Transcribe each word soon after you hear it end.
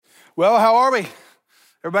Well, how are we?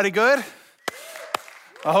 Everybody good?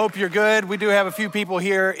 I hope you're good. We do have a few people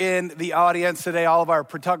here in the audience today, all of our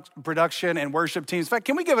production and worship teams. In fact,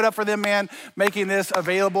 can we give it up for them, man, making this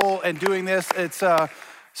available and doing this? It's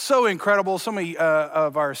so incredible. So many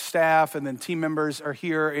of our staff and then team members are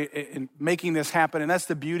here in making this happen. And that's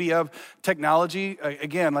the beauty of technology.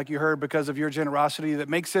 Again, like you heard, because of your generosity that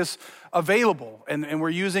makes this available. And we're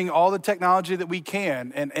using all the technology that we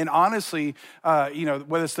can. And honestly,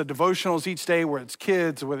 whether it's the devotionals each day, whether it's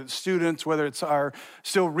kids, whether it's students, whether it's our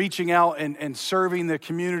still reaching out and serving the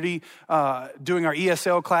community, doing our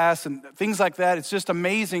ESL class and things like that. It's just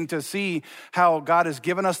amazing to see how God has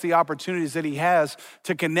given us the opportunities that he has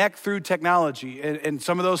to connect through technology. And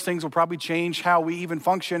some of those things will probably change how we even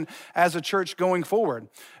function as a church going forward.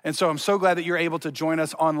 And so I'm so glad that you're able to join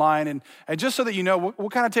us online. And just so that you know, we'll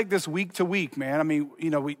kind of take this week to week, man. I mean,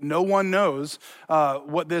 no one knows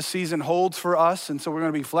what this season holds for us. And so we're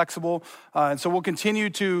going to be flexible. And so we'll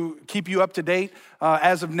continue to keep you up to date.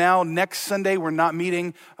 As of now, next Sunday, we're not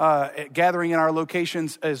meeting, gathering in our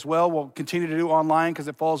locations as well. We'll continue to do online because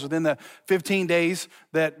it falls within the 15 days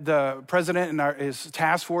that the president and his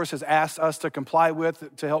task force has asked us to comply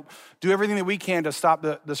with to help do everything that we can to stop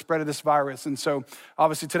the spread of this virus. And so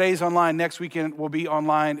obviously today's online, next weekend will be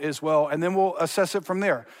online as well. And then we'll assess it from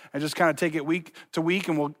there and just kind of take it week to week,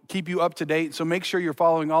 and we'll keep you up to date. So make sure you're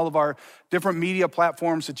following all of our different media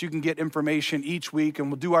platforms that you can get information each week, and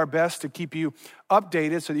we'll do our best to keep you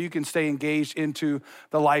updated so that you can stay engaged into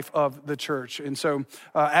the life of the church. And so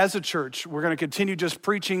as a church, we're going to continue just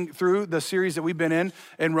preaching through the series that we've been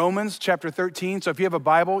in Romans chapter 13. So if you have a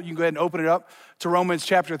Bible, you can go ahead and open it up to Romans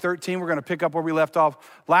chapter 13. We're going to pick up where we left off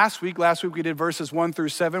last week. Last week we did verses 1 through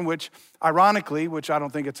 7, which ironically, which I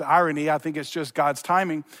don't think it's irony, I think it's just God's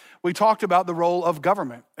timing. We talked about the role of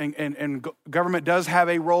government, and government does have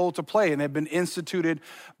a role to play, and they've been instituted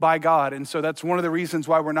by God. And so that's one of the reasons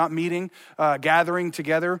why we're not meeting, gathering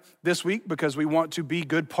together this week, because we want to be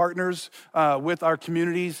good partners with our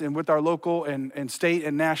communities and with our local and state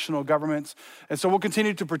and national governments. And so we'll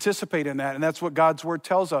continue to participate in that, and that's what God's word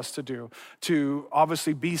tells us to do, to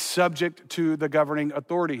obviously be subject to the governing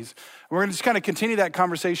authorities. We're going to just kind of continue that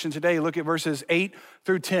conversation today. Look at verses 8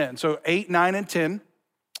 through 10. So 8, 9, and 10.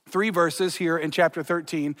 3 verses here in chapter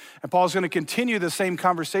 13, and Paul's going to continue the same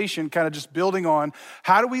conversation, kind of just building on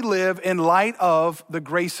how do we live in light of the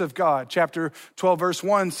grace of God. Chapter 12, verse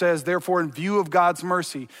 1 says, therefore, in view of God's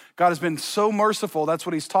mercy, God has been so merciful. That's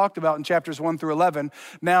what he's talked about in chapters 1 through 11.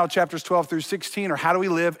 Now, chapters 12 through 16 are how do we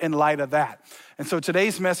live in light of that? And so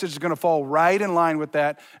today's message is going to fall right in line with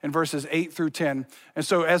that in verses 8 through 10. And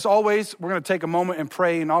so as always, we're going to take a moment and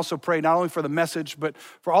pray, and also pray not only for the message, but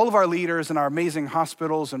for all of our leaders and our amazing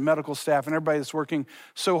hospitals and medical staff and everybody that's working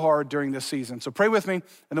so hard during this season. So pray with me, and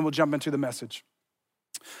then we'll jump into the message.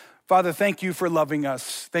 Father, thank you for loving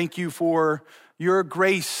us. Thank you for your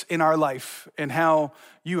grace in our life and how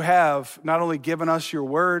you have not only given us your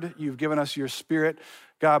word, you've given us your spirit,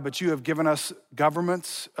 God, but you have given us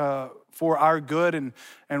governments for our good, and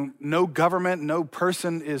no government, no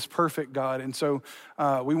person is perfect, God. And so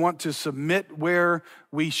we want to submit where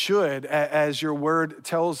we should, as your word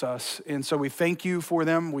tells us. And so we thank you for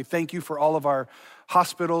them. We thank you for all of our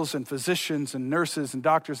hospitals and physicians and nurses and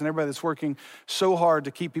doctors and everybody that's working so hard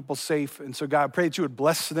to keep people safe. And so, God, I pray that you would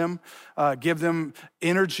bless them, give them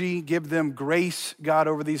energy, give them grace, God,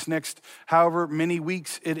 over these next however many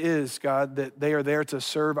weeks it is, God, that they are there to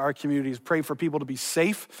serve our communities. Pray for people to be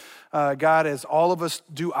safe, God, as all of us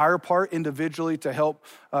do our part individually to help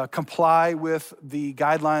comply with the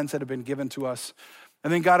guidelines that have been given to us.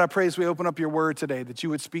 And then, God, I pray as we open up your word today that you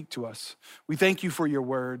would speak to us. We thank you for your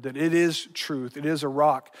word, that it is truth. It is a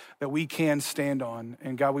rock that we can stand on.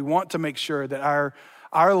 And God, we want to make sure that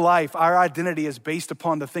our life, our identity is based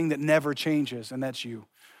upon the thing that never changes, and that's you.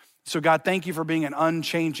 So God, thank you for being an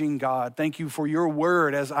unchanging God. Thank you for your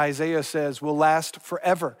word, as Isaiah says, will last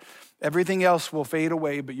forever. Everything else will fade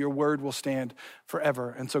away, but your word will stand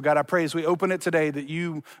forever. And so God, I pray as we open it today that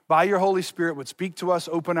you, by your Holy Spirit, would speak to us,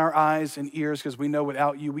 open our eyes and ears, because we know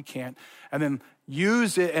without you we can't. And then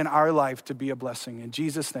use it in our life to be a blessing. In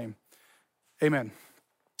Jesus' name, amen.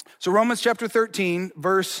 So Romans chapter 13,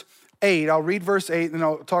 verse 8. I'll read verse 8, and then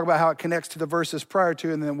I'll talk about how it connects to the verses prior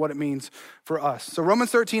to, and then what it means for us. So Romans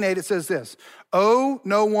 13, 8, it says this: owe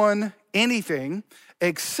no one anything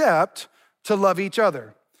except to love each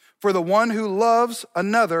other. For the one who loves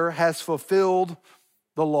another has fulfilled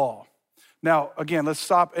the law. Now, again, let's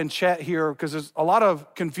stop and chat here because there's a lot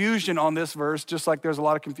of confusion on this verse, just like there's a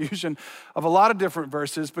lot of confusion of a lot of different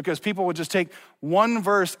verses because people would just take one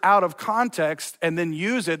verse out of context and then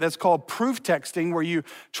use it. That's called proof texting, where you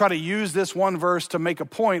try to use this one verse to make a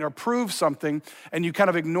point or prove something, and you kind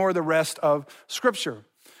of ignore the rest of Scripture.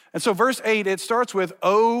 And so verse 8, it starts with,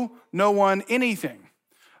 owe no one anything.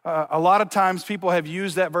 A lot of times people have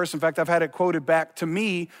used that verse. In fact, I've had it quoted back to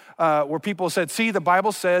me where people said, see, the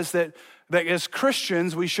Bible says that as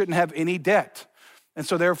Christians, we shouldn't have any debt. And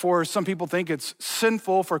so therefore, some people think it's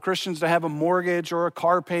sinful for Christians to have a mortgage or a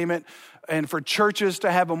car payment and for churches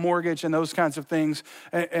to have a mortgage and those kinds of things.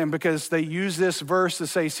 And because they use this verse to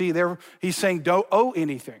say, see, he's saying don't owe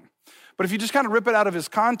anything. But if you just kind of rip it out of his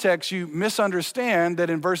context, you misunderstand that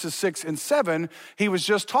in verses 6 and 7, he was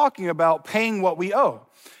just talking about paying what we owe.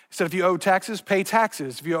 He said, if you owe taxes, pay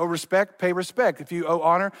taxes. If you owe respect, pay respect. If you owe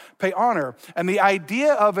honor, pay honor. And the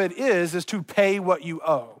idea of it is to pay what you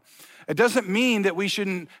owe. It doesn't mean that we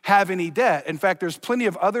shouldn't have any debt. In fact, there's plenty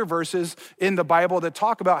of other verses in the Bible that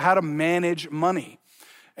talk about how to manage money.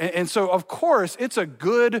 And so, of course, it's a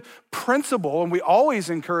good principle, and we always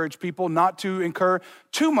encourage people not to incur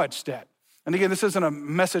too much debt. And again, this isn't a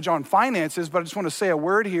message on finances, but I just want to say a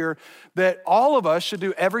word here that all of us should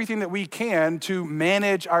do everything that we can to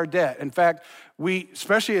manage our debt. In fact,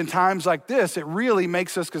 especially in times like this, it really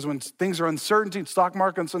makes us, because when things are uncertainty, stock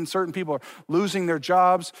market's uncertain, people are losing their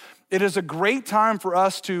jobs, it is a great time for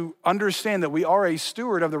us to understand that we are a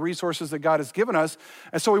steward of the resources that God has given us.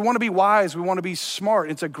 And so we want to be wise, we want to be smart.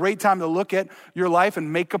 It's a great time to look at your life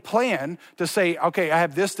and make a plan to say, okay, I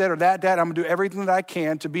have this debt or that debt. I'm going to do everything that I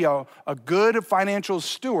can to be a good financial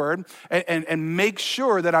steward and make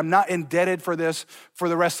sure that I'm not indebted for this for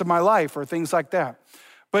the rest of my life or things like that.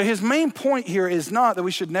 But his main point here is not that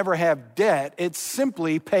we should never have debt. It's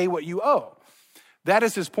simply pay what you owe. That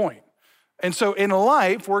is his point. And so in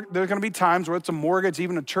life, there's going to be times where it's a mortgage,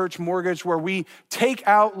 even a church mortgage, where we take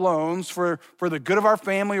out loans for the good of our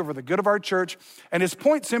family or for the good of our church. And his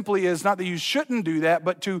point simply is not that you shouldn't do that,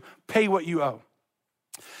 but to pay what you owe.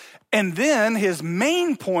 And then his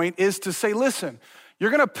main point is to say, listen, you're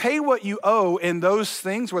going to pay what you owe in those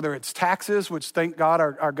things, whether it's taxes, which thank God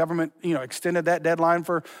our government extended that deadline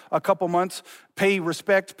for a couple months, pay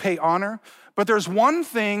respect, pay honor. But there's one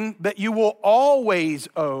thing that you will always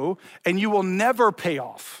owe and you will never pay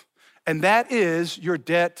off, and that is your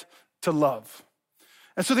debt to love.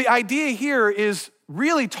 And so the idea here is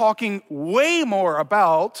really talking way more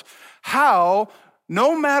about how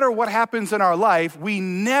no matter what happens in our life, we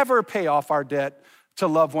never pay off our debt to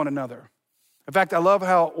love one another. In fact, I love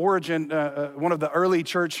how Origen, one of the early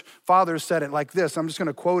church fathers, said it like this. I'm just going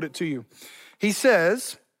to quote it to you. He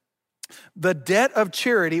says, the debt of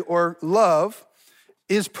charity or love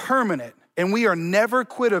is permanent, and we are never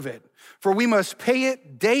quit of it, for we must pay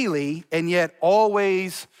it daily and yet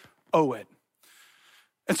always owe it.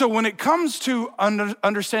 And so when it comes to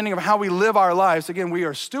understanding of how we live our lives, again, we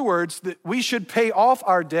are stewards, that we should pay off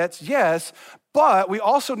our debts, yes, but we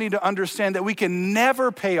also need to understand that we can never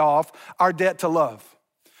pay off our debt to love.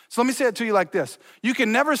 So let me say it to you like this. You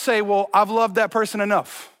can never say, well, I've loved that person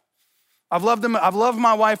enough. I've loved them. I've loved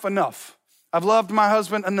my wife enough. I've loved my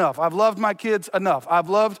husband enough. I've loved my kids enough. I've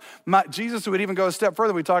loved Jesus would even go a step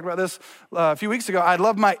further. We talked about this a few weeks ago. I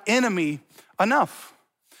love my enemy enough.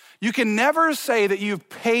 You can never say that you've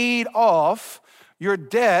paid off your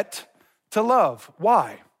debt to love.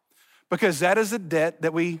 Why? Because that is a debt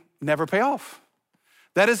that we never pay off.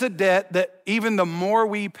 That is a debt that even the more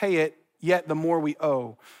we pay it, yet the more we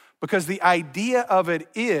owe. Because the idea of it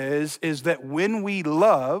is that when we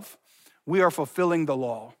love, we are fulfilling the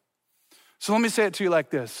law. So let me say it to you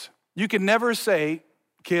like this. You can never say,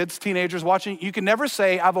 kids, teenagers watching, you can never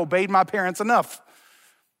say, I've obeyed my parents enough.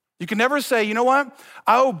 You can never say, you know what?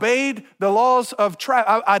 I obeyed the laws of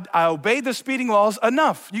I obeyed the speeding laws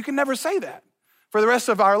enough. You can never say that. For the rest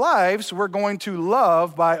of our lives, we're going to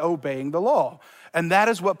love by obeying the law. And that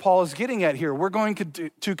is what Paul is getting at here. We're going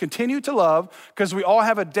to continue to love because we all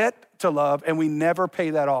have a debt to love and we never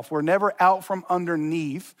pay that off. We're never out from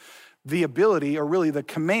underneath the ability or really the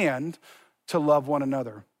command to love one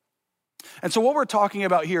another. And so what we're talking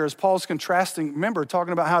about here is Paul's contrasting, remember,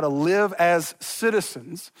 talking about how to live as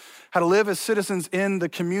citizens in the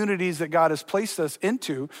communities that God has placed us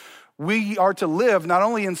into. We are to live not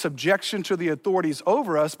only in subjection to the authorities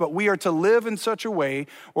over us, but we are to live in such a way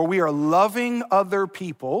where we are loving other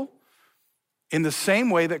people in the same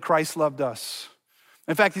way that Christ loved us.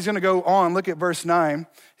 In fact, he's going to go on, look at verse 9.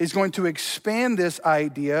 He's going to expand this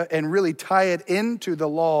idea and really tie it into the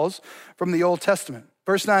laws from the Old Testament.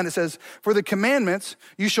 Verse 9, it says, for the commandments,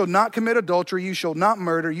 you shall not commit adultery, you shall not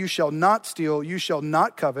murder, you shall not steal, you shall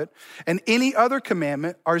not covet, and any other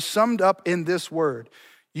commandment are summed up in this word: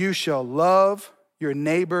 you shall love your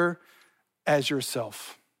neighbor as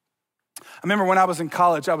yourself. I remember when I was in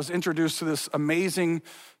college, I was introduced to this amazing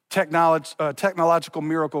technological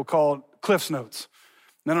miracle called Cliff's Notes.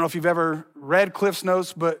 And I don't know if you've ever read Cliff's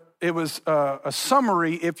Notes, but it was a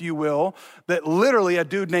summary, if you will, that literally a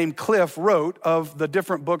dude named Cliff wrote of the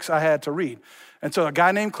different books I had to read. And so a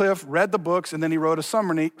guy named Cliff read the books, and then he wrote a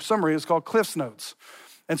summary. It's called Cliff's Notes.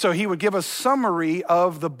 And so he would give a summary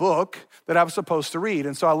of the book that I was supposed to read.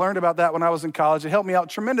 And so I learned about that when I was in college. It helped me out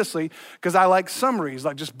tremendously because I like summaries,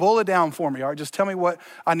 like just bullet down for me, all right? Just tell me what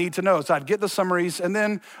I need to know. So I'd get the summaries, and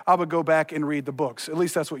then I would go back and read the books. At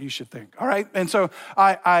least that's what you should think, all right? And so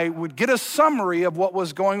I would get a summary of what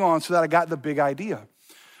was going on so that I got the big idea.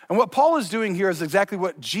 And what Paul is doing here is exactly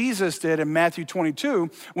what Jesus did in Matthew 22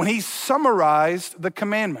 when he summarized the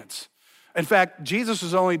commandments. In fact, Jesus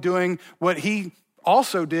was only doing what he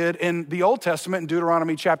also did in the Old Testament in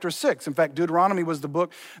Deuteronomy chapter 6. In fact, Deuteronomy was the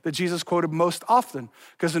book that Jesus quoted most often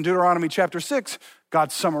because in Deuteronomy chapter 6,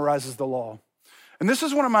 God summarizes the law. And this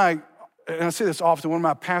is one of my, and I say this often, one of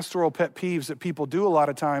my pastoral pet peeves that people do a lot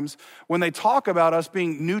of times when they talk about us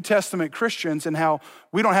being New Testament Christians and how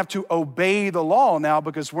we don't have to obey the law now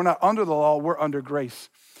because we're not under the law, we're under grace.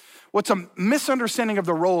 What's a misunderstanding of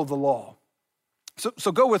the role of the law?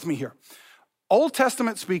 So go with me here. Old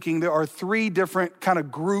Testament speaking, there are three different kind of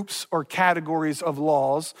groups or categories of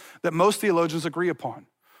laws that most theologians agree upon.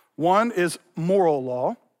 One is moral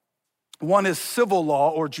law. One is civil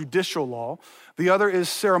law or judicial law. The other is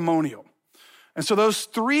ceremonial. And so those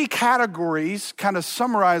three categories kind of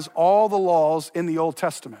summarize all the laws in the Old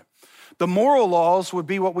Testament. The moral laws would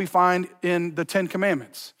be what we find in the Ten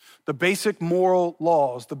Commandments, the basic moral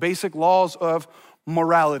laws, the basic laws of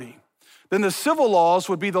morality. Then the civil laws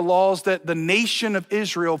would be the laws that the nation of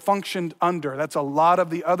Israel functioned under. That's a lot of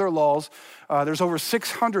the other laws. There's over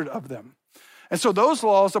 600 of them. And so those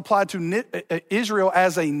laws apply to Israel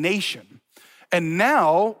as a nation. And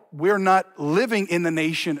now we're not living in the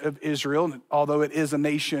nation of Israel, although it is a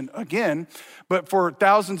nation again, but for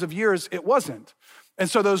thousands of years it wasn't. And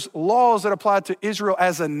so those laws that apply to Israel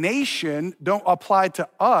as a nation don't apply to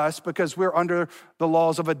us because we're under the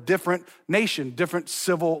laws of a different nation, different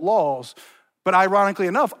civil laws. But ironically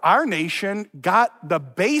enough, our nation got the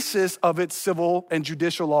basis of its civil and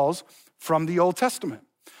judicial laws from the Old Testament.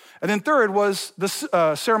 And then third was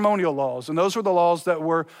the ceremonial laws. And those were the laws that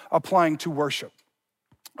were applying to worship,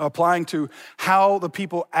 applying to how the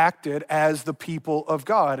people acted as the people of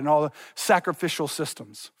God and all the sacrificial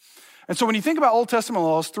systems. And so when you think about Old Testament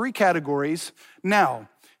laws, three categories. Now,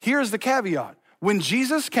 here's the caveat. When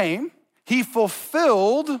Jesus came, he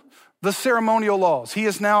fulfilled the ceremonial laws. He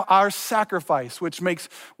is now our sacrifice, which makes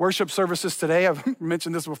worship services today, I've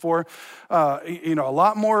mentioned this before, a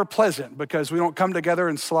lot more pleasant because we don't come together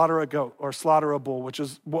and slaughter a goat or slaughter a bull, which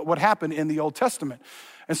is what happened in the Old Testament.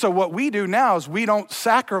 And so what we do now is we don't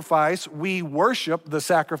sacrifice, we worship the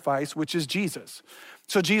sacrifice, which is Jesus.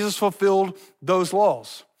 So Jesus fulfilled those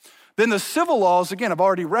laws. Then the civil laws, again, I've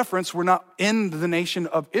already referenced, we're not in the nation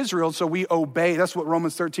of Israel, so we obey. That's what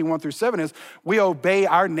Romans 13, 1-7 is. We obey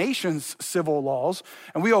our nation's civil laws,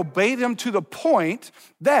 and we obey them to the point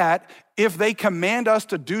that if they command us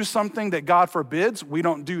to do something that God forbids, we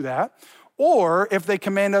don't do that. Or if they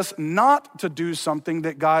command us not to do something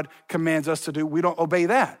that God commands us to do, we don't obey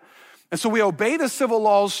that. And so we obey the civil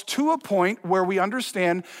laws to a point where we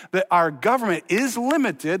understand that our government is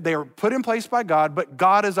limited. They are put in place by God, but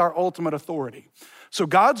God is our ultimate authority. So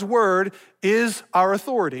God's word is our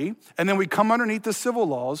authority, and then we come underneath the civil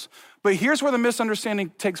laws. But here's where the misunderstanding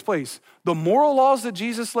takes place. The moral laws that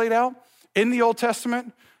Jesus laid out in the Old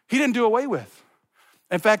Testament, he didn't do away with.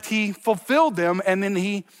 In fact, he fulfilled them, and then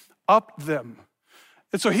he upped them.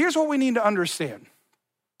 And so here's what we need to understand.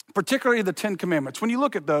 Particularly the Ten Commandments. When you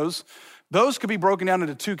look at those could be broken down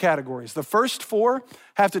into two categories. The first four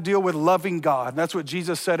have to deal with loving God. That's what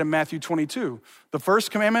Jesus said in Matthew 22. The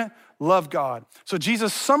first commandment, love God. So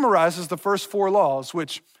Jesus summarizes the first four laws,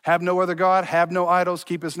 which have no other God, have no idols,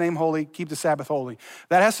 keep his name holy, keep the Sabbath holy.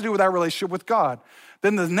 That has to do with our relationship with God.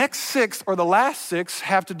 Then the next six, or the last six,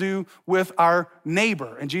 have to do with our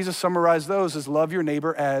neighbor. And Jesus summarized those as love your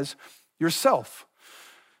neighbor as yourself.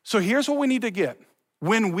 So here's what we need to get.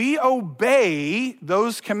 When we obey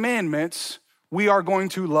those commandments, we are going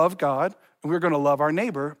to love God and we're going to love our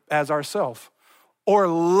neighbor as ourselves. Or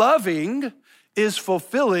loving is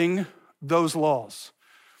fulfilling those laws.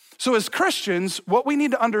 So as Christians, what we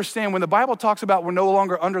need to understand when the Bible talks about we're no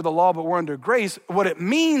longer under the law, but we're under grace, what it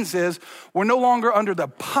means is we're no longer under the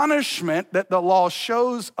punishment that the law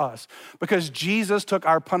shows us because Jesus took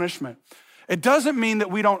our punishment. It doesn't mean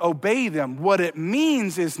that we don't obey them. What it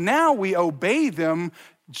means is now we obey them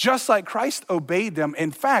just like Christ obeyed them.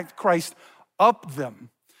 In fact, Christ upped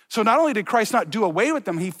them. So not only did Christ not do away with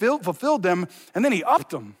them, he fulfilled them, and then he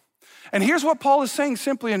upped them. And here's what Paul is saying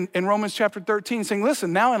simply in Romans chapter 13, saying,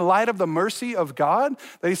 listen, now in light of the mercy of God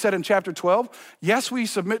that he said in chapter 12, yes, we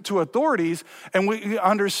submit to authorities and we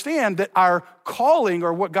understand that our calling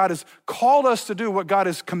or what God has called us to do, what God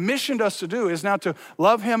has commissioned us to do is now to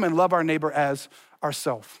love him and love our neighbor as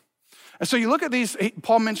ourselves. And so you look at these,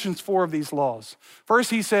 Paul mentions 4 of these laws. First,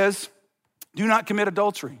 he says, do not commit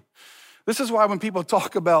adultery. This is why when people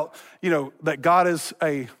talk about, that God is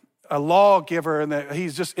a lawgiver and that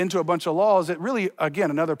he's just into a bunch of laws, it really, again,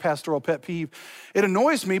 another pastoral pet peeve. It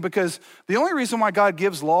annoys me because the only reason why God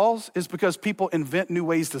gives laws is because people invent new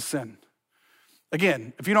ways to sin.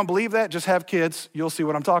 Again, if you don't believe that, just have kids. You'll see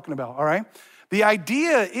what I'm talking about, all right? The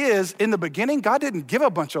idea is in the beginning, God didn't give a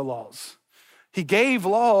bunch of laws. He gave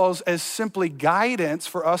laws as simply guidance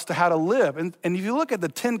for us to how to live. And if you look at the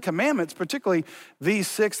 10 commandments, particularly these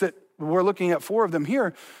 6 that we're looking at 4 of them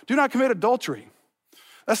here, do not commit adultery.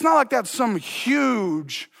 That's not like that's some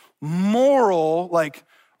huge moral, like,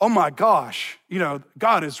 oh my gosh,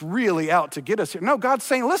 God is really out to get us here. No, God's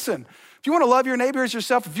saying, listen, if you want to love your neighbor as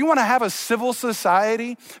yourself, if you want to have a civil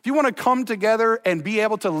society, if you want to come together and be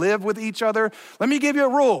able to live with each other, let me give you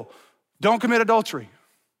a rule. Don't commit adultery.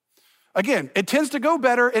 Again, it tends to go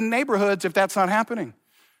better in neighborhoods if that's not happening.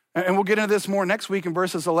 And we'll get into this more next week in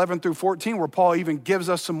verses 11 through 14, where Paul even gives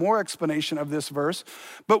us some more explanation of this verse.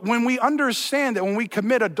 But when we understand that when we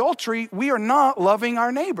commit adultery, we are not loving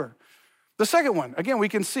our neighbor. The second one, again, we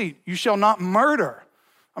can see, you shall not murder.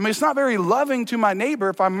 I mean, it's not very loving to my neighbor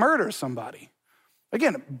if I murder somebody.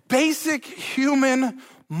 Again, basic human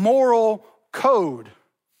moral code.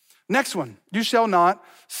 Next one, you shall not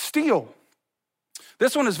steal.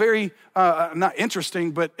 This one is very, not interesting,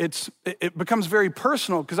 but it becomes very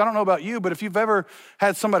personal because I don't know about you, but if you've ever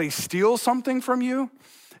had somebody steal something from you,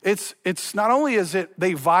 it's not only is it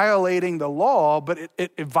they violating the law, but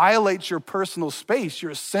it violates your personal space,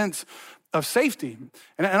 your sense of safety.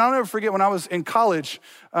 And I'll never forget when I was in college,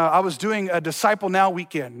 I was doing a Disciple Now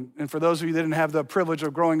weekend. And for those of you that didn't have the privilege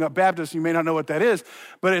of growing up Baptist, you may not know what that is,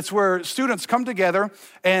 but it's where students come together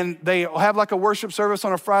and they have like a worship service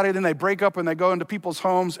on a Friday, then they break up and they go into people's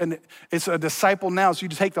homes, and it's a Disciple Now. So you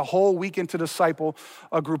take the whole weekend to disciple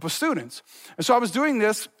a group of students. And so I was doing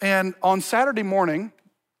this, and on Saturday morning,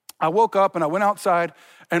 I woke up and I went outside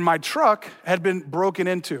and my truck had been broken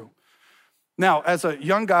into. Now, as a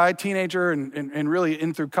young guy, teenager, and really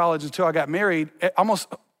in through college until I got married,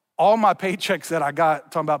 almost all my paychecks that I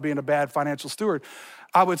got, talking about being a bad financial steward,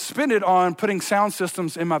 I would spend it on putting sound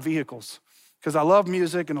systems in my vehicles because I love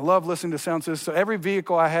music and I love listening to sound systems. So every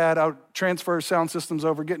vehicle I had, I would transfer sound systems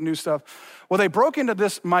over, get new stuff. Well, they broke into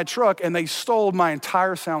my truck and they stole my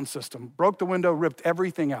entire sound system, broke the window, ripped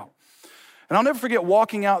everything out. And I'll never forget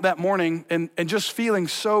walking out that morning and just feeling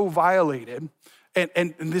so violated.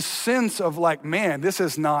 And this sense of like, man, this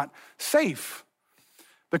is not safe.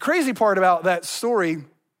 The crazy part about that story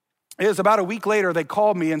is about a week later, they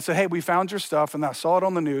called me and said, hey, we found your stuff. And I saw it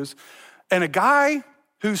on the news. And a guy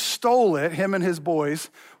who stole it, him and his boys,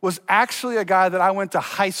 was actually a guy that I went to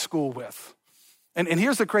high school with. And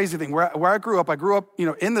here's the crazy thing, where I grew up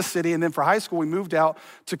in the city, and then for high school, we moved out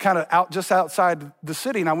to kind of just outside the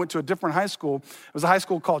city, and I went to a different high school. It was a high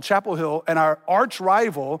school called Chapel Hill, and our arch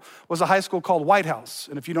rival was a high school called White House.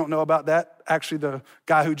 And if you don't know about that, actually the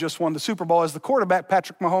guy who just won the Super Bowl as the quarterback,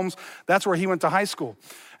 Patrick Mahomes, that's where he went to high school.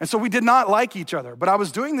 And so we did not like each other, but I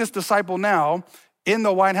was doing this Disciple Now in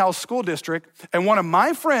the White House School District, and one of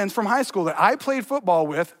my friends from high school that I played football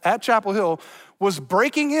with at Chapel Hill was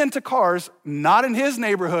breaking into cars, not in his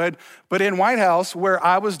neighborhood, but in White House where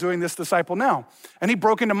I was doing this Disciple Now. And he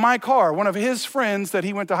broke into my car, one of his friends that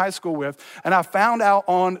he went to high school with, and I found out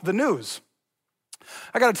on the news.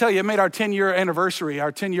 I gotta tell you, it made our 10-year anniversary,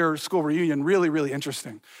 our 10-year school reunion really, really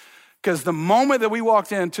interesting. Because the moment that we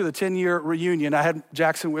walked into the 10-year reunion, I had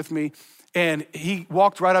Jackson with me, and he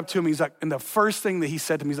walked right up to me. He's like, and the first thing that he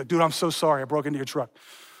said to me, he's like, dude, I'm so sorry I broke into your truck.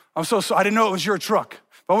 I'm so sorry, I didn't know it was your truck.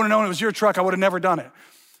 If I would have known it was your truck, I would have never done it.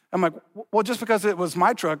 I'm like, well, just because it was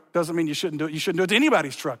my truck doesn't mean you shouldn't do it. You shouldn't do it to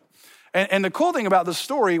anybody's truck. And the cool thing about the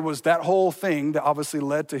story was that whole thing that obviously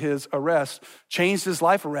led to his arrest changed his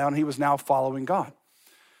life around. He was now following God.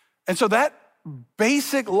 And so that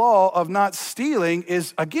basic law of not stealing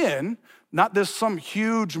is, again, Not this some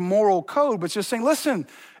huge moral code, but just saying, listen,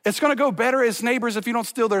 it's gonna go better as neighbors if you don't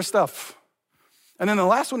steal their stuff. And then the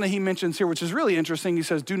last one that he mentions here, which is really interesting, he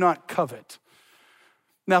says, do not covet.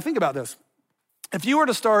 Now think about this. If you were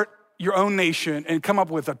to start your own nation and come up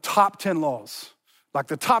with a top 10 laws, like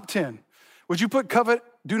the top 10, would you put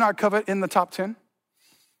do not covet in the top 10?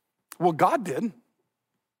 Well, God did.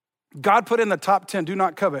 God put in the top 10, do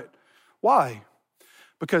not covet. Why?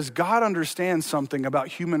 Because God understands something about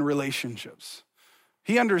human relationships.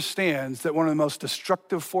 He understands that one of the most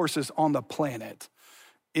destructive forces on the planet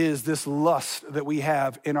is this lust that we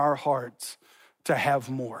have in our hearts to have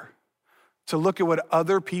more, to look at what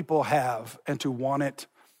other people have and to want it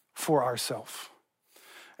for ourselves.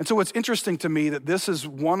 And so what's interesting to me that this is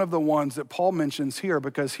one of the ones that Paul mentions here,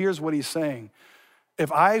 because here's what he's saying.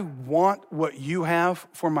 If I want what you have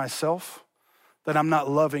for myself, then I'm not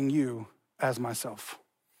loving you as myself.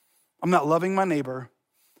 I'm not loving my neighbor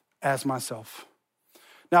as myself.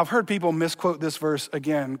 Now, I've heard people misquote this verse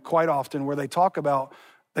again quite often where they talk about,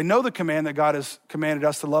 they know the command that God has commanded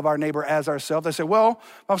us to love our neighbor as ourselves. They say, well,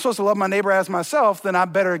 if I'm supposed to love my neighbor as myself, then I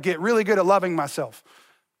better get really good at loving myself.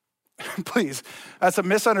 Please, that's a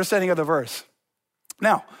misunderstanding of the verse.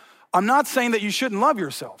 Now, I'm not saying that you shouldn't love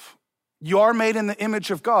yourself. You are made in the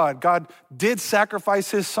image of God. God did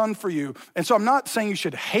sacrifice his son for you. And so I'm not saying you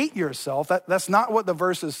should hate yourself. That's not what the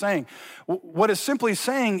verse is saying. What it's simply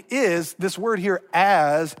saying is, this word here,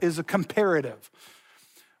 as, is a comparative.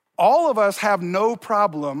 All of us have no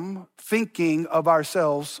problem thinking of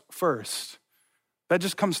ourselves first. That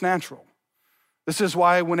just comes natural. This is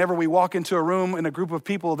why whenever we walk into a room and a group of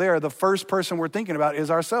people there, the first person we're thinking about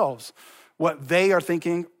is ourselves, what they are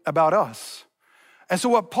thinking about us. And so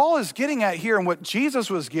what Paul is getting at here and what Jesus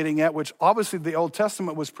was getting at, which obviously the Old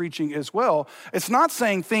Testament was preaching as well, it's not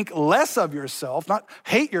saying think less of yourself, not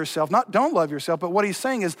hate yourself, not don't love yourself, but what he's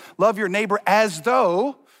saying is love your neighbor as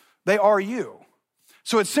though they are you.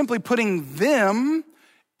 So it's simply putting them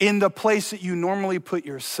in the place that you normally put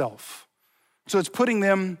yourself. So it's putting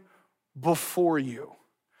them before you.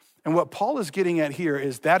 And what Paul is getting at here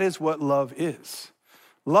is that is what love is.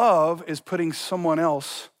 Love is putting someone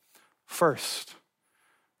else first.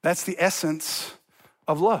 That's the essence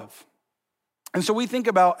of love. And so we think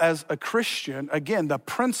about as a Christian, again, the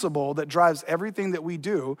principle that drives everything that we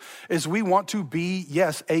do is we want to be,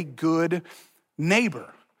 yes, a good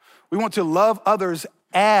neighbor. We want to love others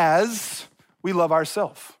as we love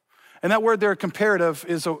ourselves. And that word there, comparative,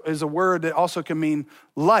 is a word that also can mean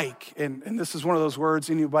like. And this is one of those words,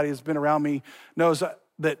 anybody who's been around me knows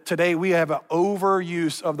that today we have an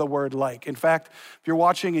overuse of the word like. In fact, if you're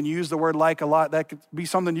watching and you use the word like a lot, that could be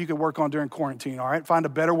something you could work on during quarantine, all right? Find a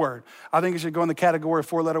better word. I think it should go in the category of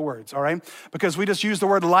 4-letter words, all right? Because we just use the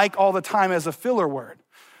word like all the time as a filler word.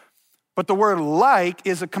 But the word like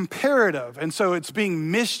is a comparative. And so it's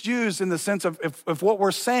being misused in the sense of if what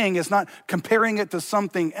we're saying is not comparing it to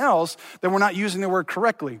something else, then we're not using the word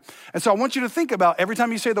correctly. And so I want you to think about every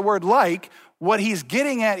time you say the word like, what he's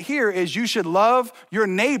getting at here is you should love your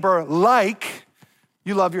neighbor like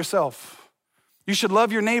you love yourself. You should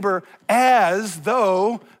love your neighbor as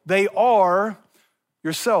though they are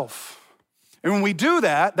yourself. And when we do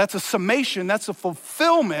that, that's a summation, that's a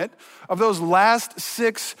fulfillment of those last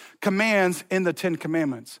 6 commands in the 10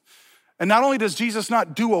 commandments. And not only does Jesus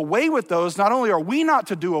not do away with those, not only are we not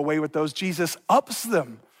to do away with those, Jesus ups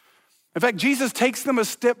them. In fact, Jesus takes them a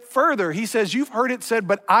step further. He says, you've heard it said,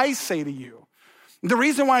 but I say to you. The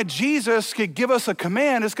reason why Jesus could give us a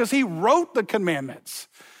command is because he wrote the commandments.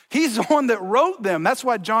 He's the one that wrote them. That's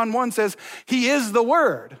why John 1 says he is the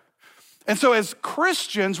word. And so as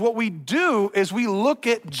Christians, what we do is we look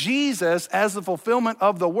at Jesus as the fulfillment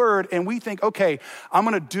of the word and we think, okay, I'm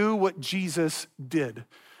gonna do what Jesus did.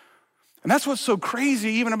 And that's what's so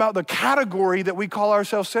crazy even about the category that we call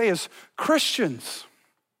ourselves today as Christians.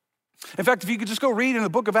 In fact, if you could just go read in the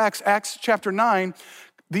book of Acts chapter 9,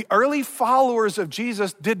 the early followers of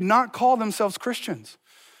Jesus did not call themselves Christians.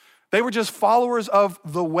 They were just followers of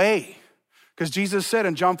the way. Because Jesus said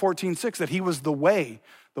in John 14:6 that he was the way,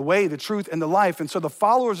 the truth, and the life. And so the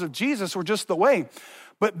followers of Jesus were just the way.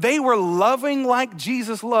 But they were loving like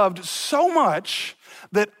Jesus loved so much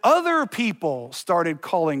that other people started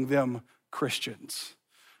calling them Christians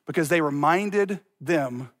because they reminded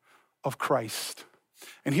them of Christ.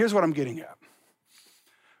 And here's what I'm getting at.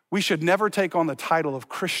 We should never take on the title of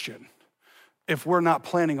Christian if we're not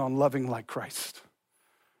planning on loving like Christ.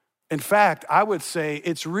 In fact, I would say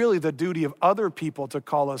it's really the duty of other people to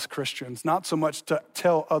call us Christians, not so much to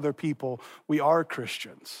tell other people we are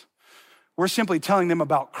Christians. We're simply telling them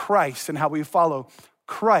about Christ and how we follow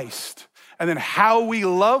Christ. And then how we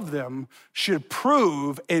love them should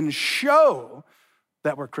prove and show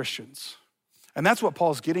that we're Christians. And that's what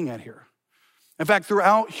Paul's getting at here. In fact,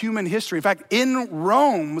 throughout human history, in fact, in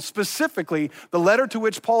Rome specifically, the letter to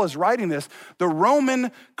which Paul is writing this, the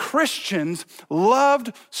Roman Christians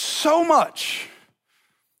loved so much.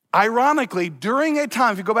 Ironically, during a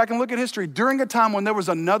time, if you go back and look at history, during a time when there was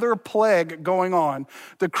another plague going on,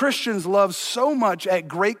 the Christians loved so much at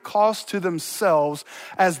great cost to themselves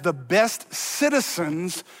as the best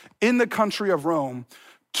citizens in the country of Rome,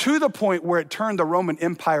 to the point where it turned the Roman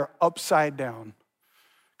Empire upside down,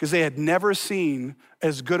 because they had never seen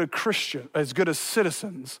as good a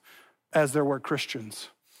citizens as there were Christians,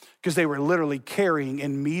 because they were literally carrying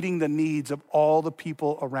and meeting the needs of all the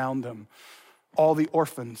people around them, all the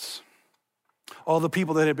orphans, all the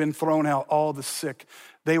people that had been thrown out, all the sick.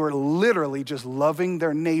 They were literally just loving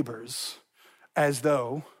their neighbors as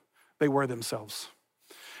though they were themselves.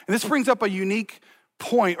 And this brings up a unique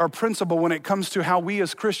point or principle when it comes to how we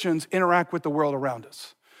as Christians interact with the world around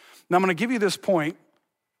us. Now I'm gonna give you this point,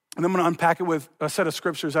 and I'm gonna unpack it with a set of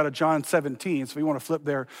scriptures out of John 17. So if you wanna flip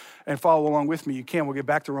there and follow along with me, you can. We'll get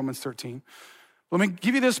back to Romans 13. Let me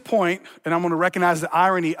give you this point, and I'm gonna recognize the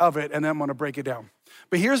irony of it, and then I'm gonna break it down.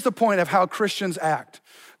 But here's the point of how Christians act.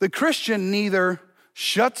 The Christian neither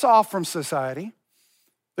shuts off from society,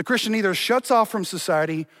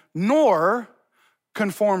 nor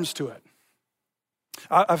conforms to it.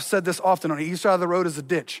 I've said this often, on the east side of the road is a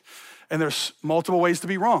ditch, and there's multiple ways to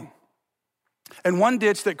be wrong. And one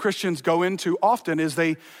ditch that Christians go into often is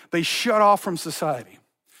they shut off from society.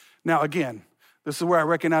 Now again, this is where I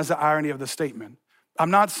recognize the irony of the statement. I'm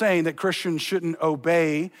not saying that Christians shouldn't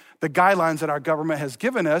obey the guidelines that our government has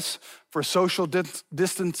given us for social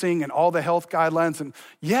distancing and all the health guidelines. And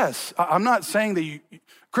yes, I'm not saying that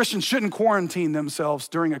Christians shouldn't quarantine themselves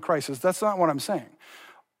during a crisis. That's not what I'm saying.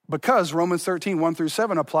 Because Romans 13,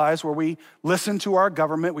 1-7 applies, where we listen to our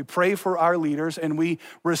government, we pray for our leaders, and we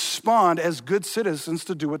respond as good citizens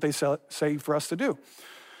to do what they say for us to do.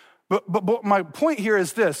 But my point here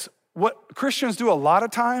is this. What Christians do a lot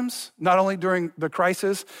of times, not only during the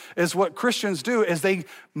crisis, is what Christians do is they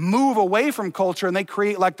move away from culture and they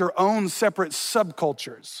create like their own separate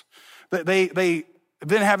subcultures. They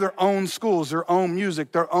then have their own schools, their own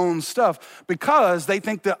music, their own stuff, because they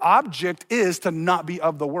think the object is to not be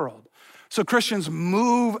of the world. So Christians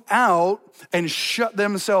move out and shut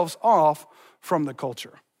themselves off from the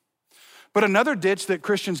culture. But another ditch that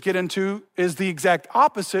Christians get into is the exact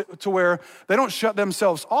opposite, to where they don't shut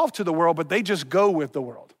themselves off to the world, but they just go with the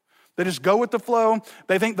world. They just go with the flow.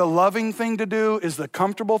 They think the loving thing to do is the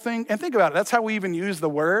comfortable thing. And think about it, that's how we even use the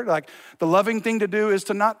word. Like, the loving thing to do is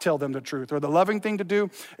to not tell them the truth, or the loving thing to do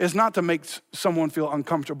is not to make someone feel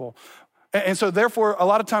uncomfortable. And so therefore, a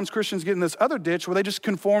lot of times Christians get in this other ditch where they just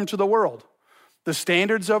conform to the world. The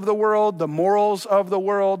standards of the world, the morals of the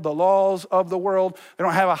world, the laws of the world. They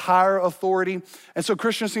don't have a higher authority. And so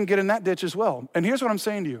Christians can get in that ditch as well. And here's what I'm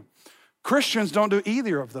saying to you. Christians don't do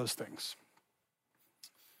either of those things.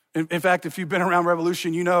 In fact, if you've been around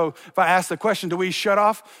Revolution, you know, if I ask the question, do we shut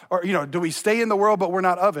off, or, do we stay in the world but we're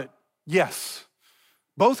not of it? Yes,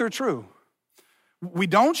 both are true. We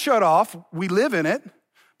don't shut off, we live in it,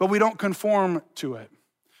 but we don't conform to it.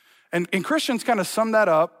 And Christians kind of sum that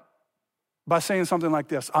up by saying something like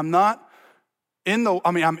this. I'm in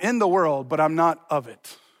the world, but I'm not of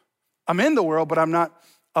it. I'm in the world, but I'm not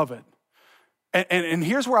of it. And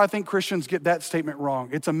here's where I think Christians get that statement wrong.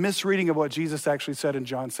 It's a misreading of what Jesus actually said in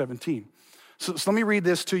John 17. So let me read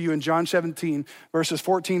this to you in John 17, verses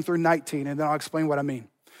 14-19, and then I'll explain what I mean.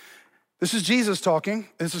 This is Jesus talking.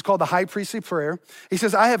 This is called the high priestly prayer. He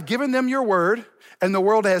says, I have given them your word, and the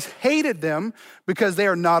world has hated them because they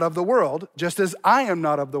are not of the world, just as I am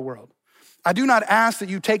not of the world. I do not ask that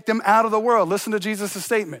you take them out of the world. Listen to Jesus'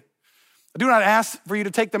 statement. I do not ask for you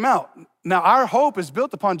to take them out. Now, our hope is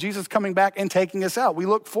built upon Jesus coming back and taking us out. We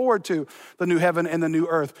look forward to the new heaven and the new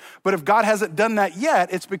earth. But if God hasn't done that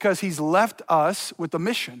yet, it's because he's left us with a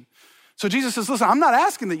mission. So Jesus says, listen, I'm not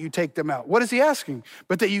asking that you take them out. What is he asking?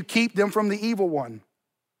 But that you keep them from the evil one.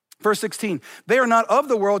 Verse 16, they are not of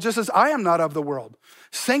the world, just as I am not of the world.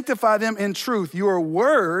 Sanctify them in truth. Your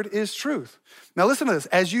word is truth. Now listen to this.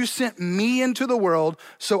 As you sent me into the world,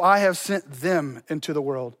 so I have sent them into the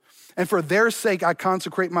world. And for their sake, I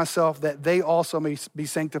consecrate myself, that they also may be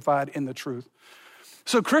sanctified in the truth.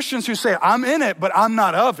 So Christians who say, I'm in it, but I'm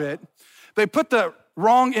not of it, they put the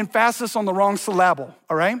wrong emphasis on the wrong syllable,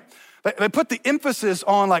 all right? They put the emphasis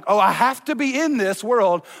on like, I have to be in this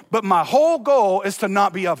world, but my whole goal is to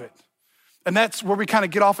not be of it. And that's where we kind of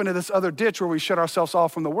get off into this other ditch where we shut ourselves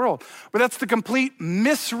off from the world. But that's the complete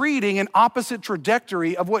misreading and opposite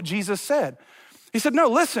trajectory of what Jesus said. He said, no,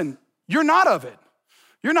 listen, you're not of it.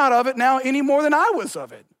 You're not of it now any more than I was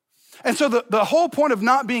of it. And so the whole point of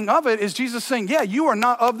not being of it is Jesus saying, yeah, you are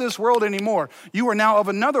not of this world anymore. You are now of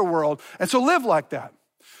another world. And so live like that.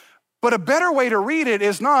 But a better way to read it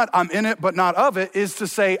is not I'm in it but not of it, is to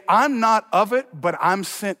say I'm not of it, but I'm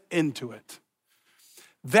sent into it.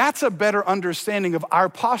 That's a better understanding of our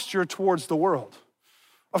posture towards the world.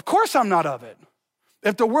 Of course I'm not of it.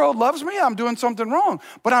 If the world loves me, I'm doing something wrong,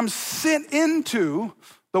 but I'm sent into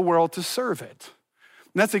the world to serve it.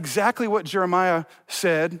 And that's exactly what Jeremiah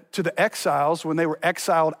said to the exiles when they were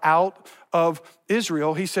exiled out of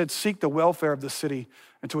Israel. He said, seek the welfare of the city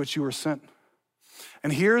into which you were sent.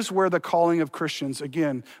 And here's where the calling of Christians,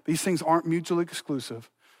 again, these things aren't mutually exclusive.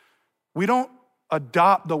 We don't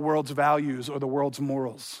adopt the world's values or the world's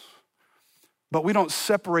morals, but we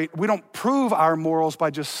don't prove our morals by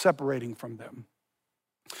just separating from them.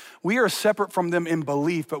 We are separate from them in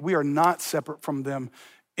belief, but we are not separate from them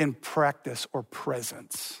in practice or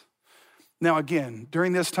presence. Now, again,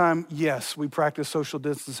 during this time, yes, we practice social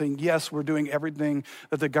distancing. Yes, we're doing everything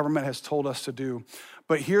that the government has told us to do.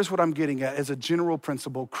 But here's what I'm getting at. As a general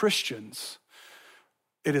principle, Christians,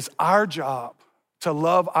 it is our job to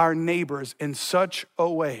love our neighbors in such a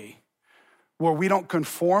way where we don't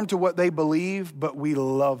conform to what they believe, but we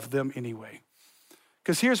love them anyway.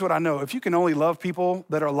 Because here's what I know. If you can only love people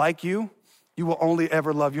that are like you, you will only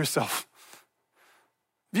ever love yourself.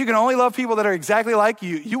 If you can only love people that are exactly like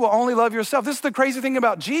you, you will only love yourself. This is the crazy thing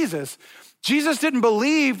about Jesus. Jesus didn't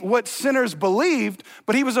believe what sinners believed,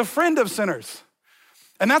 but he was a friend of sinners.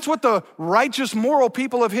 And that's what the righteous, moral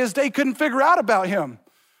people of his day couldn't figure out about him.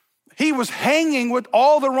 He was hanging with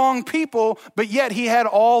all the wrong people, but yet he had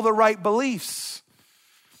all the right beliefs.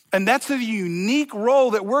 And that's the unique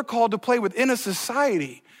role that we're called to play within a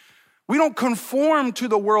society. We don't conform to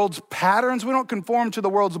the world's patterns. We don't conform to the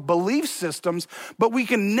world's belief systems, but we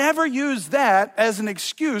can never use that as an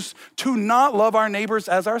excuse to not love our neighbors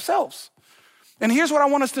as ourselves. And here's what I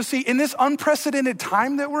want us to see in this unprecedented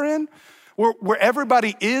time that we're in, where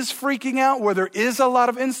everybody is freaking out, where there is a lot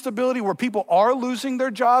of instability, where people are losing their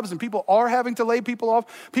jobs and people are having to lay people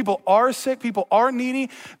off, people are sick, people are needy.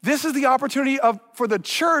 This is the opportunity for the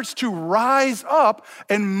church to rise up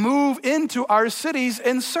and move into our cities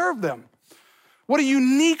and serve them. What a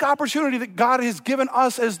unique opportunity that God has given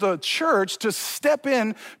us as the church to step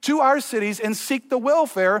in to our cities and seek the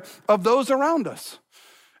welfare of those around us.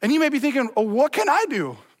 And you may be thinking, oh, what can I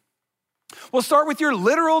do? Well, start with your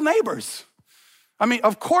literal neighbors. I mean,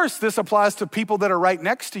 of course, this applies to people that are right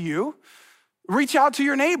next to you. Reach out to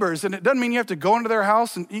your neighbors, and it doesn't mean you have to go into their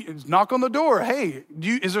house and knock on the door. Hey,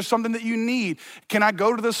 is there something that you need? Can I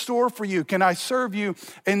go to the store for you? Can I serve you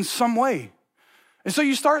in some way? And so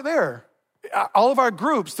you start there. All of our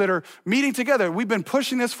groups that are meeting together, we've been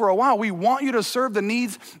pushing this for a while. We want you to serve the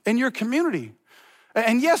needs in your community.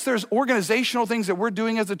 And yes, there's organizational things that we're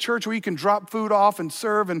doing as a church where you can drop food off and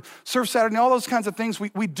serve Saturday, and all those kinds of things.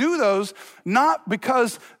 We do those not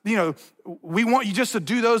because, we want you just to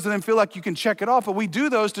do those and then feel like you can check it off, but we do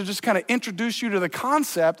those to just kind of introduce you to the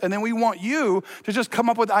concept, and then we want you to just come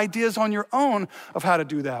up with ideas on your own of how to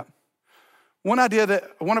do that. One idea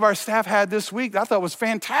that one of our staff had this week that I thought was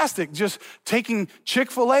fantastic, just taking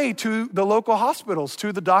Chick-fil-A to the local hospitals,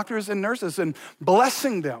 to the doctors and nurses, and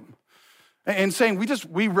blessing them. And saying,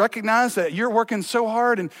 we recognize that you're working so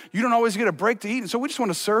hard and you don't always get a break to eat. And so we just want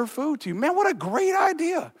to serve food to you. Man, what a great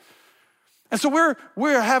idea. And so we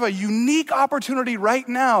have a unique opportunity right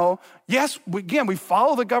now. Yes, we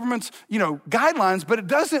follow the government's, guidelines, but it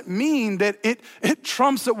doesn't mean that it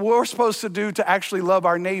trumps what we're supposed to do to actually love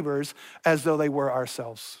our neighbors as though they were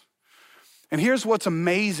ourselves. And here's what's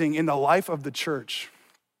amazing in the life of the church.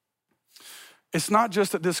 It's not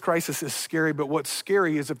just that this crisis is scary, but what's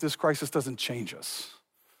scary is if this crisis doesn't change us.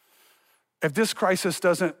 If this crisis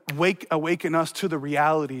doesn't awaken us to the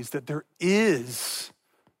realities that there is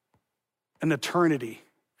an eternity.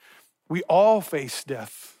 We all face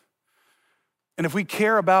death. And if we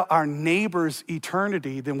care about our neighbor's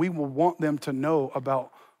eternity, then we will want them to know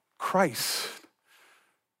about Christ.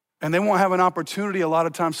 And they won't have an opportunity a lot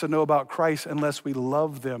of times to know about Christ unless we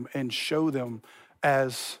love them and show them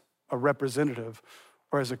as a representative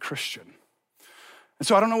or as a Christian. And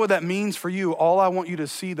so I don't know what that means for you. All I want you to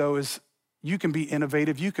see though is you can be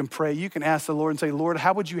innovative, you can pray, you can ask the Lord and say, Lord,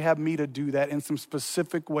 how would you have me to do that in some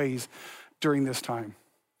specific ways during this time?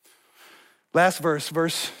 Last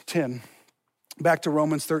verse 10, back to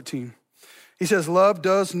Romans 13. He says, love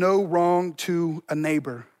does no wrong to a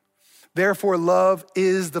neighbor. Therefore, love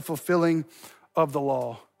is the fulfilling of the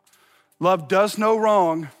law. Love does no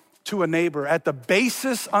wrong to a neighbor. At the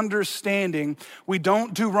basis understanding, we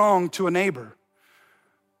don't do wrong to a neighbor,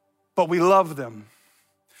 but we love them.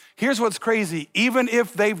 Here's what's crazy. Even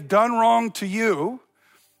if they've done wrong to you,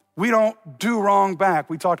 we don't do wrong back.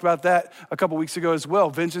 We talked about that a couple weeks ago as well.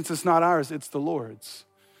 Vengeance is not ours, it's the Lord's.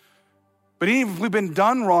 But even if we've been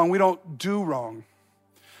done wrong, we don't do wrong.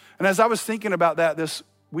 And as I was thinking about that this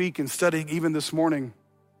week and studying even this morning,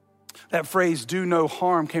 that phrase, do no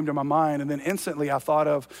harm, came to my mind. And then instantly I thought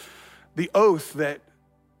of the oath that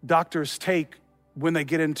doctors take when they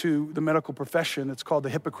get into the medical profession. It's called the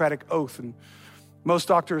Hippocratic Oath. And most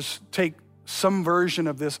doctors take some version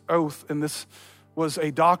of this oath. And this was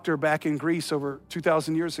a doctor back in Greece over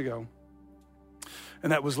 2,000 years ago.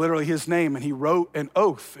 And that was literally his name. And he wrote an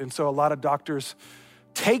oath. And so a lot of doctors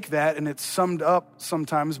take that, and it's summed up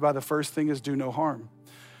sometimes by the first thing is do no harm.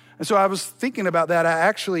 And so I was thinking about that. I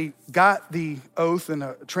actually got the oath and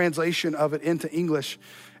a translation of it into English.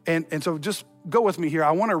 And so just go with me here.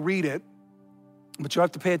 I want to read it, but you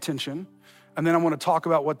have to pay attention. And then I want to talk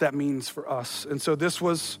about what that means for us. And so this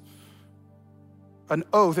was an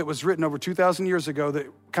oath that was written over 2,000 years ago that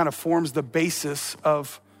kind of forms the basis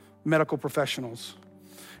of medical professionals.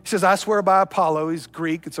 He says, I swear by Apollo, he's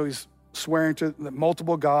Greek, and so he's swearing to the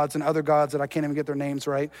multiple gods and other gods that I can't even get their names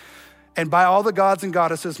right. And by all the gods and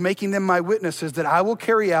goddesses, making them my witnesses, that I will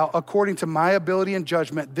carry out according to my ability and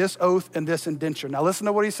judgment this oath and this indenture. Now listen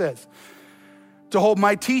to what he says. To hold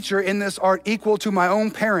my teacher in this art equal to my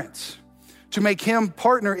own parents, to make him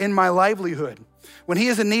partner in my livelihood. When he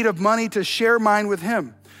is in need of money, to share mine with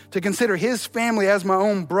him, to consider his family as my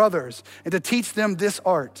own brothers, and to teach them this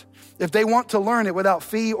art. If they want to learn it without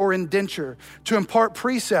fee or indenture, to impart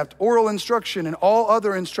precept, oral instruction, and all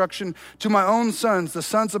other instruction to my own sons, the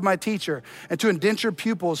sons of my teacher, and to indenture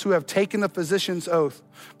pupils who have taken the physician's oath,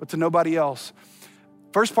 but to nobody else.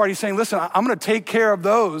 First part, he's saying, listen, I'm gonna take care of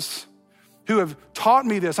those who have taught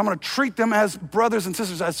me this. I'm gonna treat them as brothers and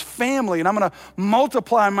sisters, as family, and I'm gonna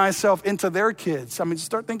multiply myself into their kids. I mean, just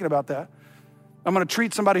start thinking about that. I'm gonna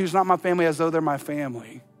treat somebody who's not my family as though they're my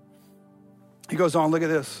family. He goes on, look at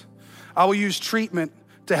this. I will use treatment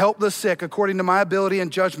to help the sick according to my ability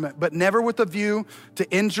and judgment, but never with a view to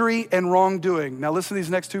injury and wrongdoing. Now listen to these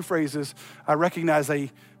next two phrases. I recognize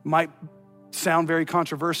they might sound very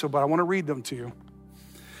controversial, but I want to read them to you.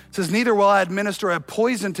 It says, neither will I administer a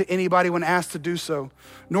poison to anybody when asked to do so,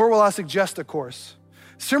 nor will I suggest a course.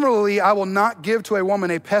 Similarly, I will not give to a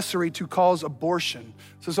woman a pessary to cause abortion.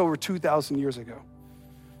 This is over 2,000 years ago.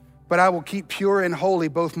 But I will keep pure and holy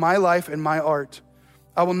both my life and my art.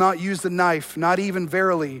 I will not use the knife, not even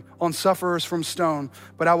verily, on sufferers from stone,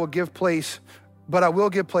 but I will give place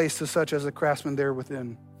to such as the craftsman there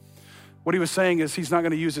within. What he was saying is he's not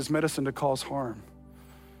going to use his medicine to cause harm.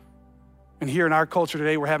 And here in our culture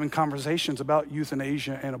today, we're having conversations about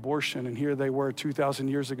euthanasia and abortion. And here they were 2,000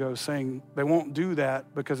 years ago saying they won't do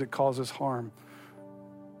that because it causes harm.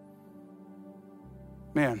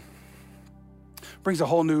 Man, brings a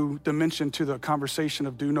whole new dimension to the conversation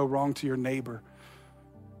of do no wrong to your neighbor.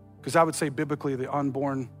 Because I would say biblically, the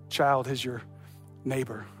unborn child is your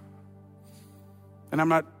neighbor. And I'm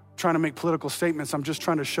not trying to make political statements. I'm just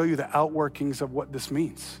trying to show you the outworkings of what this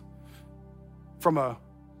means. From a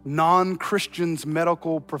non-Christian's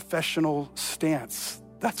medical professional stance,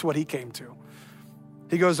 that's what he came to.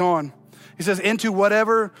 He goes on. He says, into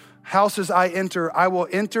whatever houses I enter, I will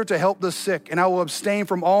enter to help the sick, and I will abstain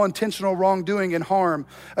from all intentional wrongdoing and harm,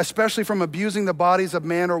 especially from abusing the bodies of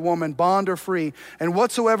man or woman, bond or free. And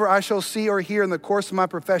whatsoever I shall see or hear in the course of my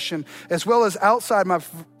profession, as well as outside my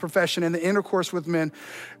profession in the intercourse with men,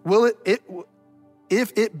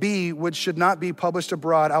 if it be which should not be published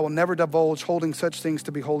abroad, I will never divulge, holding such things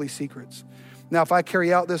to be holy secrets. Now, if I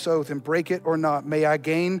carry out this oath and break it or not, may I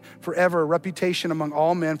gain forever a reputation among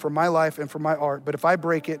all men for my life and for my art. But if I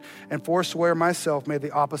break it and forswear myself, may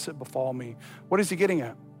the opposite befall me. What is he getting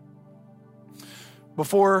at?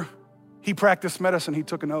 Before he practiced medicine, he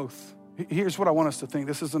took an oath. Here's what I want us to think.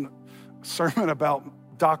 This isn't a sermon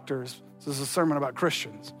about doctors. This is a sermon about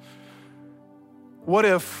Christians. What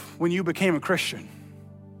if when you became a Christian,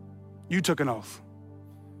 you took an oath?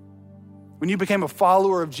 When you became a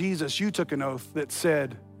follower of Jesus, you took an oath that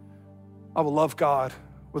said, I will love God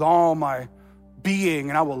with all my being,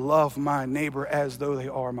 and I will love my neighbor as though they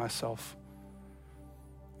are myself.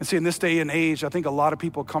 And see, in this day and age, I think a lot of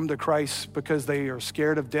people come to Christ because they are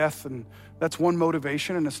scared of death, and that's one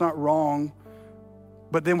motivation, and it's not wrong,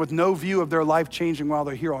 but then with no view of their life changing while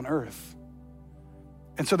they're here on earth.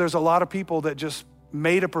 And so there's a lot of people that just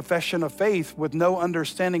made a profession of faith with no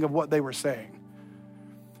understanding of what they were saying.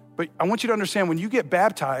 But I want you to understand, when you get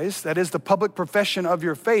baptized, that is the public profession of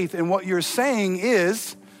your faith. And what you're saying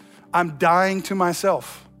is, I'm dying to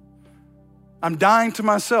myself. I'm dying to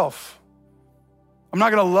myself. I'm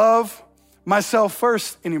not gonna love myself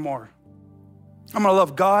first anymore. I'm gonna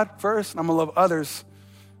love God first, and I'm gonna love others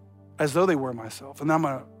as though they were myself. And I'm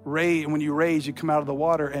gonna raise, and when you raise, you come out of the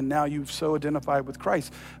water, and now you've so identified with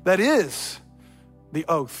Christ. That is the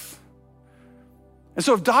oath. And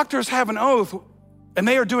so if doctors have an oath, and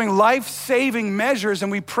they are doing life-saving measures, and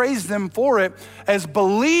we praise them for it, as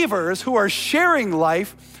believers who are sharing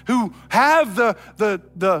life, who have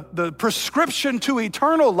the prescription to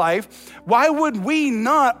eternal life, why would we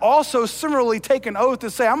not also similarly take an oath to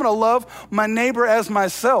say, I'm gonna love my neighbor as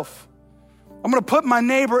myself? I'm gonna put my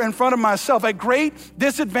neighbor in front of myself at great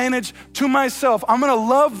disadvantage to myself. I'm gonna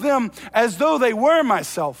love them as though they were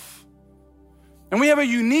myself. And we have a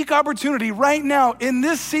unique opportunity right now in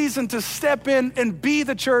this season to step in and be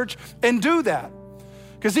the church and do that.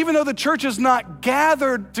 Because even though the church is not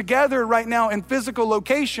gathered together right now in physical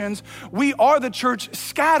locations, we are the church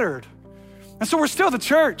scattered. And so we're still the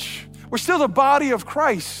church. We're still the body of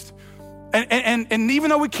Christ. And even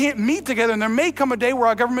though we can't meet together, and there may come a day where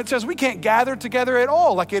our government says we can't gather together at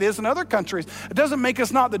all like it is in other countries, it doesn't make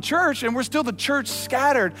us not the church, and we're still the church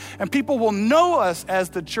scattered. And people will know us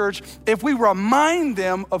as the church if we remind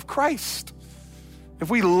them of Christ, if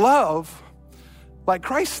we love like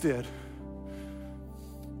Christ did.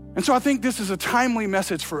 And so I think this is a timely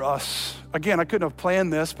message for us. Again, I couldn't have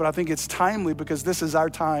planned this, but I think it's timely because this is our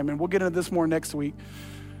time, and we'll get into this more next week.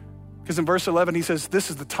 Because in verse 11, he says, this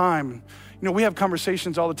is the time. You know, we have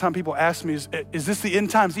conversations all the time. People ask me, is this the end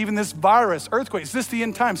times? Even this virus, earthquake, is this the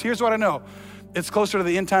end times? Here's what I know. It's closer to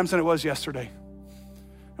the end times than it was yesterday.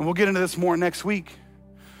 And we'll get into this more next week.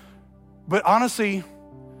 But honestly,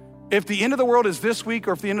 if the end of the world is this week,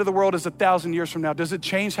 or if the end of the world is 1,000 years from now, does it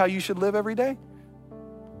change how you should live every day?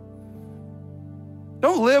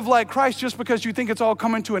 Don't live like Christ just because you think it's all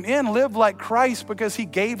coming to an end. Live like Christ because he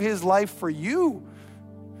gave his life for you.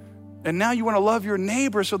 And now you want to love your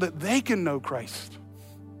neighbor so that they can know Christ.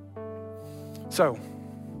 So,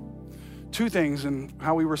 two things in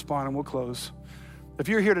how we respond, and we'll close. If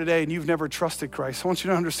you're here today and you've never trusted Christ, I want you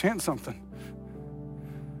to understand something.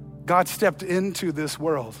 God stepped into this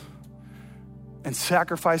world and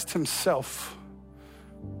sacrificed himself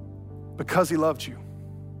because he loved you.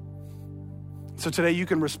 So today you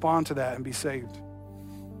can respond to that and be saved.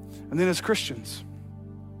 And then as Christians,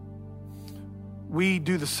 we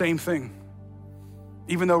do the same thing.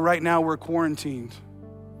 Even though right now we're quarantined,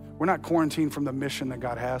 we're not quarantined from the mission that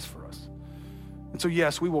God has for us. And so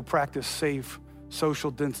yes, we will practice safe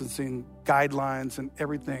social distancing guidelines and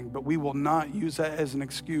everything, but we will not use that as an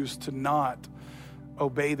excuse to not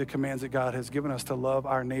obey the commands that God has given us to love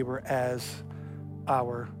our neighbor as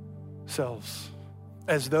ourselves,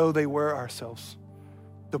 as though they were ourselves,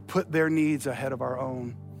 to put their needs ahead of our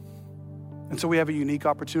own. And so we have a unique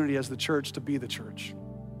opportunity as the church to be the church.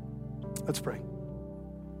 Let's pray.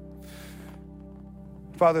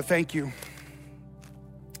 Father, thank you.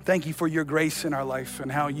 Thank you for your grace in our life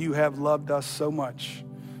and how you have loved us so much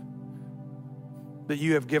that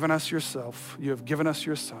you have given us yourself. You have given us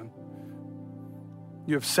your son.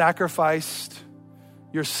 You have sacrificed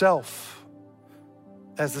yourself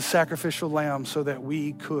as the sacrificial lamb so that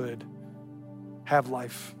we could have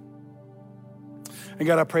life. And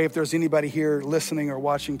God, I pray if there's anybody here listening or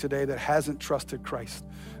watching today that hasn't trusted Christ,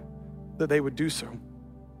 that they would do so.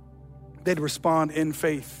 They'd respond in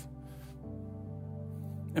faith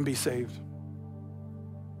and be saved.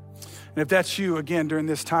 And if that's you, again, during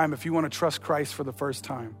this time, if you want to trust Christ for the first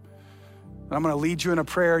time, I'm going to lead you in a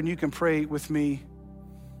prayer and you can pray with me.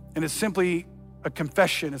 And it's simply a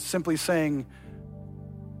confession. It's simply saying,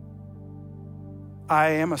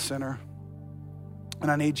 I am a sinner and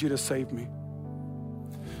I need you to save me.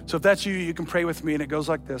 So if that's you, you can pray with me, and it goes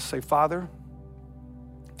like this. Say, Father,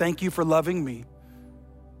 thank you for loving me,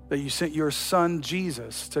 that you sent your son,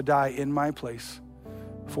 Jesus, to die in my place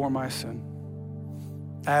for my sin.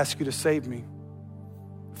 I ask you to save me,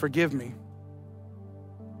 forgive me,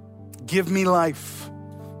 give me life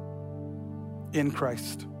in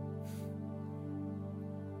Christ.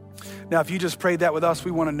 Now, if you just prayed that with us,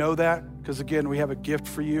 we want to know that, because again, we have a gift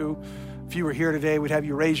for you. If you were here today, we'd have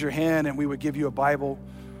you raise your hand and we would give you a Bible.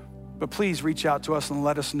 But please reach out to us and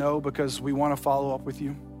let us know, because we want to follow up with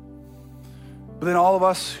you. But then all of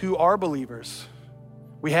us who are believers,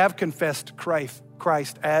 we have confessed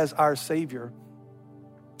Christ as our Savior.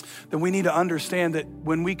 Then we need to understand that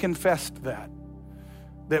when we confessed that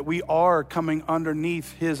we are coming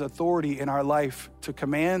underneath his authority in our life to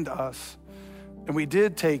command us. And we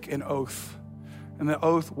did take an oath. And the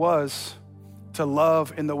oath was to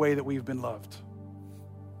love in the way that we've been loved.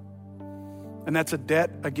 And that's a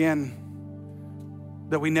debt, again,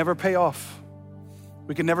 that we never pay off.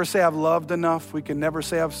 We can never say I've loved enough. We can never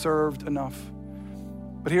say I've served enough.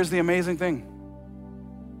 But here's the amazing thing.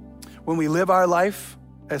 When we live our life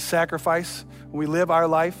as sacrifice, when we live our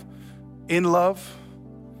life in love,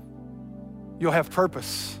 you'll have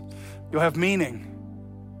purpose, you'll have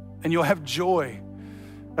meaning, and you'll have joy.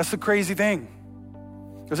 That's the crazy thing.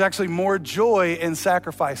 There's actually more joy in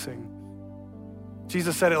sacrificing.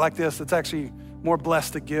 Jesus said it like this: it's actually more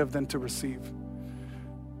blessed to give than to receive.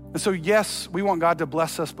 And so yes, we want God to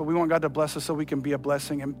bless us, but we want God to bless us so we can be a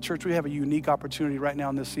blessing. And church, we have a unique opportunity right now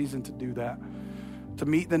in this season to do that, to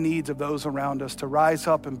meet the needs of those around us, to rise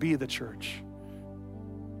up and be the church.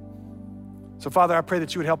 So Father, I pray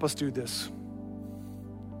that you would help us do this.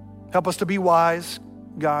 Help us to be wise,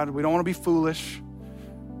 God. We don't want to be foolish.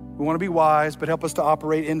 We want to be wise, but help us to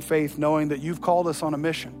operate in faith, knowing that you've called us on a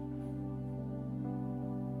mission.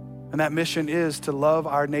 And that mission is to love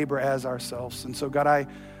our neighbor as ourselves. And so God, I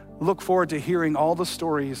look forward to hearing all the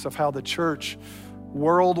stories of how the church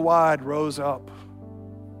worldwide rose up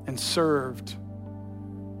and served.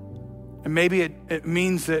 And maybe it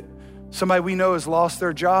means that somebody we know has lost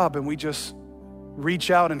their job and we just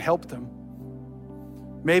reach out and help them.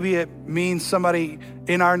 Maybe it means somebody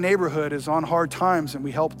in our neighborhood is on hard times and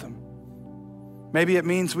we help them. Maybe it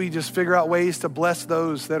means we just figure out ways to bless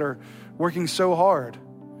those that are working so hard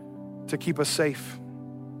to keep us safe.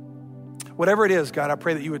 Whatever it is, God, I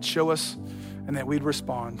pray that you would show us and that we'd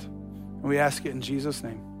respond. And we ask it in Jesus'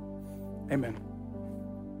 name. Amen.